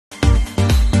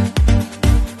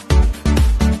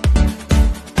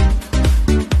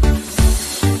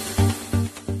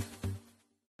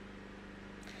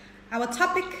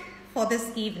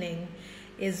this evening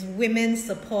is Women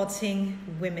Supporting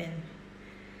Women.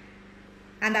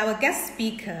 And our guest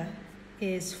speaker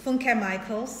is Funke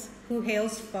Michaels, who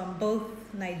hails from both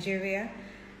Nigeria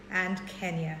and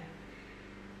Kenya.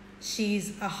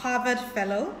 She's a Harvard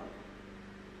Fellow,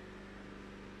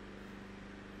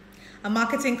 a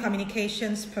marketing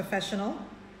communications professional,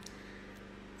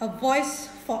 a voice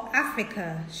for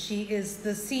Africa. She is the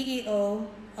CEO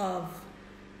of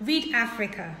Read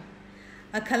Africa,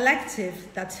 a collective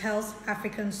that tells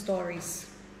African stories.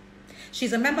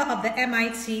 She's a member of the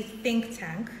MIT think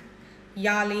tank,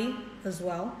 YALI as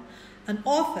well, an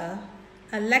author,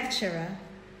 a lecturer,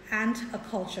 and a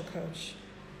culture coach.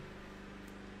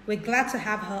 We're glad to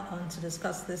have her on to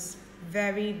discuss this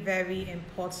very, very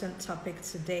important topic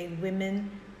today,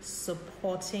 women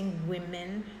supporting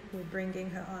women. We're bringing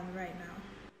her on right now.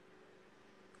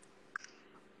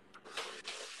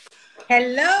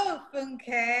 Hello,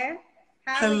 Funke.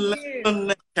 How are you?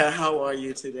 Hello, Nneka. How are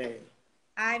you today?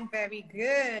 I'm very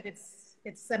good.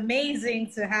 It's amazing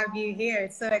to have you here.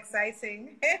 It's so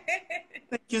exciting.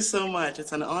 Thank you so much.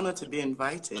 It's an honor to be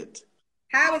invited.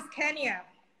 How is Kenya?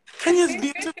 Kenya's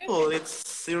beautiful. It's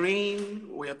serene.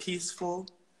 We're peaceful.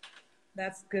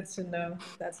 That's good to know.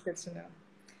 That's good to know.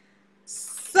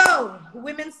 So,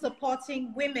 women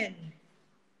supporting women.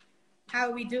 How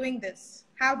are we doing this?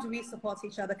 How do we support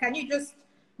each other? Can you just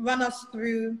run us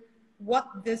through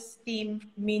what this theme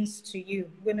means to you,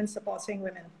 women supporting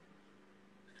women?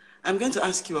 I'm going to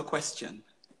ask you a question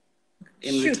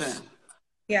in Shoot. return.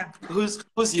 Yeah. Who's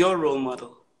your role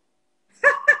model?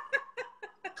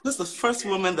 Who's the first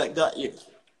woman that got you?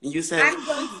 And you said, I'm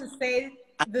going to say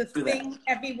the thing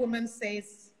every woman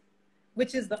says,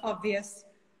 which is the obvious,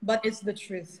 but it's the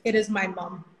truth. It is my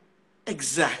mom.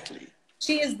 Exactly.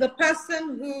 She is the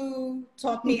person who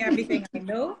taught me everything I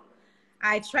know.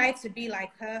 I try to be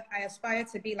like her. I aspire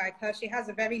to be like her. She has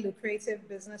a very lucrative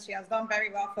business. She has done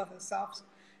very well for herself.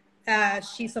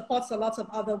 She supports a lot of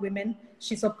other women.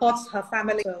 She supports her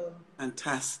family. So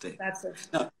fantastic. That's it.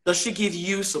 Now, does she give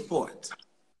you support?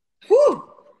 Whew,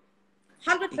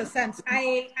 100%.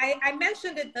 I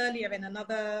mentioned it earlier in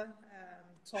another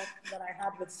talk that I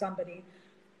had with somebody.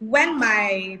 When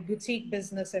my boutique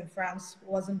business in France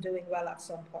wasn't doing well at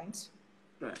some point,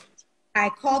 right, I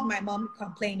called my mom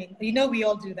complaining. You know, we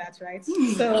all do that, right?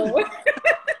 So,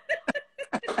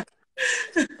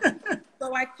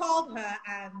 so I called her,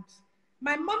 and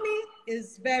my mommy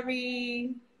is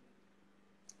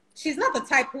she's not the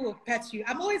type who will pet you.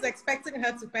 I'm always expecting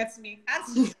her to pet me.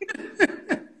 And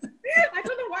I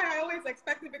don't know why I always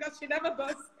expect it, because she never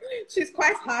does. She's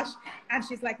quite harsh. And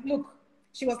she's like, look,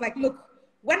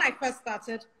 when I first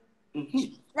started,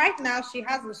 right now she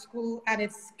has a school and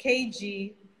it's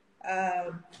KG,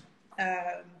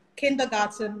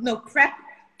 prep,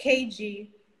 KG,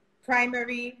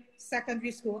 primary,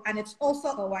 secondary school, and it's also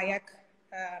a WAEC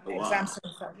exam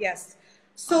center. Yes.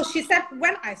 So she said,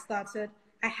 when I started,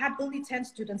 I had only 10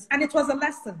 students, and it was a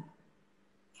lesson.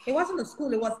 It wasn't a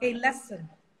school, it was a lesson.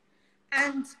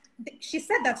 And she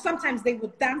said that sometimes they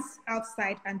would dance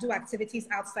outside and do activities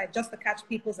outside just to catch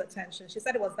people's attention. She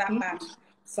said it was that bad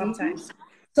sometimes.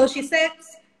 So she said,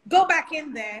 go back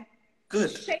in there,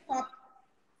 shape up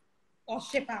or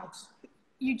ship out.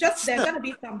 There's going to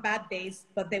be some bad days,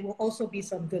 but there will also be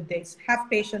some good days. Have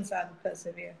patience and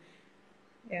persevere.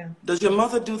 Yeah. Does your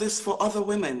mother do this for other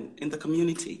women in the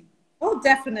community? Oh,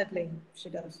 definitely, she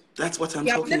does. That's what I'm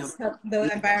talking about.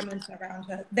 The environment around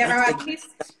her. There are at least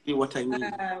what I mean.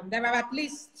 There are at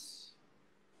least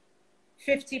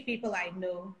 50 people I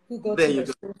know who go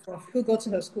to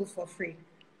her school for free.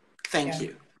 Thank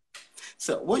you.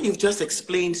 So what you've just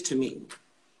explained to me,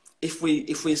 if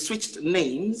we switched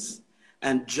names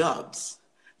and jobs,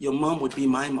 your mom would be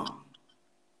my mom.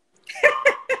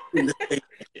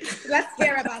 Let's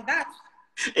hear about that.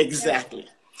 Exactly.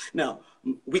 Now,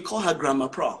 we call her Grandma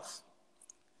Prof.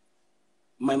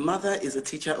 My mother is a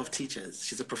teacher of teachers.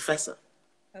 She's a professor.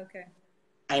 Okay.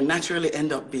 I naturally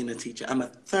end up being a teacher. I'm a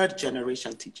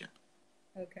third-generation teacher.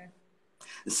 Okay.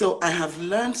 So I have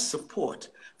learned support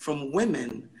from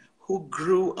women who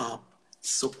grew up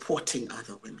supporting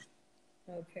other women.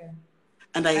 Okay.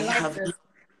 And I have learned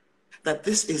that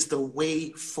this is the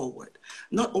way forward,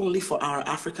 not only for our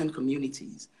African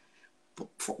communities, but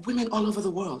for women all over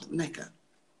the world, Nneka.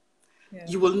 Yeah.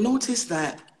 You will notice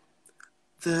that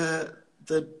the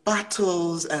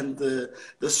battles and the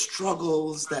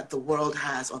struggles that the world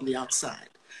has on the outside,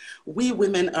 we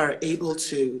women are able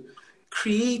to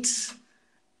create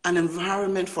an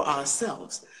environment for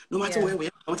ourselves, no matter where we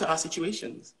are, no matter our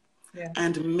situations,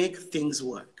 and make things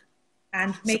work.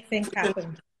 And make things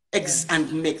happen.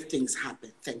 And make things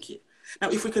happen. Thank you. Now,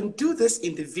 if we can do this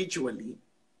individually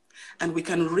and we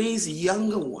can raise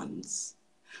younger ones,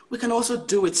 we can also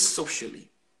do it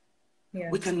socially. Yeah.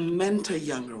 We can mentor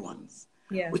younger ones.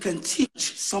 Yeah. We can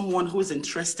teach someone who is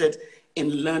interested in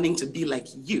learning to be like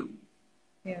you,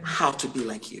 yeah. how to be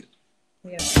like you.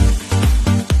 Yeah.